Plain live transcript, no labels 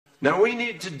Now, we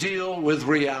need to deal with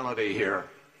reality here.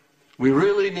 We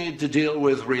really need to deal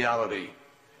with reality.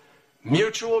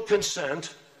 Mutual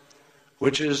consent,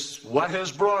 which is what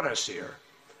has brought us here,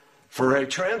 for a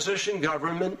transition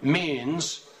government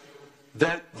means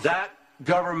that that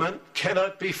government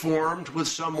cannot be formed with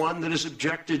someone that is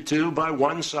objected to by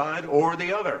one side or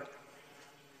the other.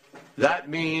 That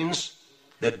means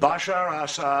that Bashar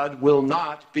Assad will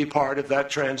not be part of that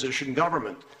transition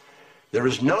government. There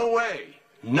is no way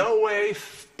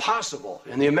possible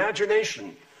in the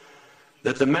imagination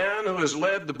that the man who has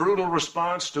led the brutal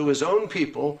response to his own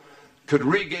people could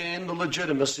regain the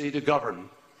legitimacy to govern.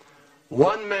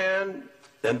 One man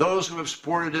and those who have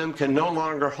supported him can no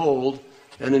longer hold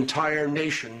an entire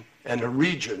nation and a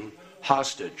region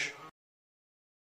hostage.